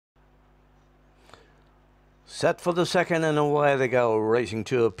Set for the second, and away they go, racing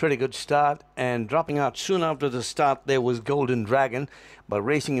to a pretty good start. And dropping out soon after the start there was Golden Dragon, but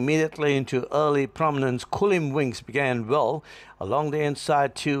racing immediately into early prominence. Cooling Wings began well. Along the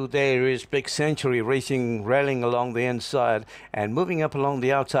inside too there is Big Century racing, railing along the inside, and moving up along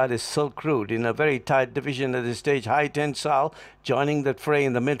the outside is Silk Route in a very tight division at this stage. High Tensile joining the fray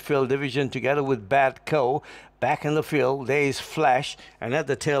in the midfield division together with Bad Co. Back in the field there is Flash, and at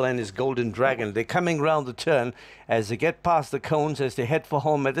the tail end is Golden Dragon. They're coming round the turn as they get past the cones as they head for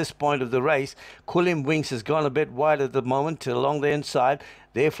home at this point of the race. Cooling Wings has gone a bit wide at the moment along the inside.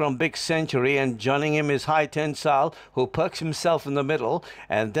 They're from Big Century, and joining him is High Tensile, who perks himself in the middle.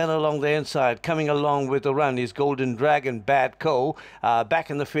 And then along the inside, coming along with the run, is Golden Dragon, Bad Co.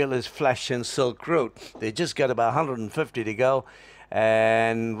 Back in the field is Flash and Silk Route. They just got about 150 to go.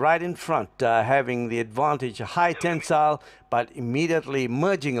 And right in front, having the advantage, High Tensile, but immediately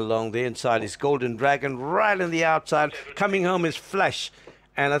merging along the inside is Golden Dragon. Right on the outside, coming home is Flash,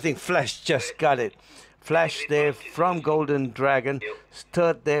 and I think Flash just got it. Flash there from Golden Dragon.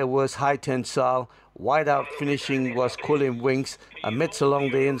 Third there was High Tensile. Wide out finishing was Cooling Wings. Amidst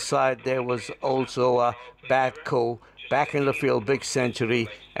along the inside there was also Bad Co. Back in the field, Big Century,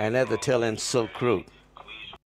 and at the tail end, Silk Route.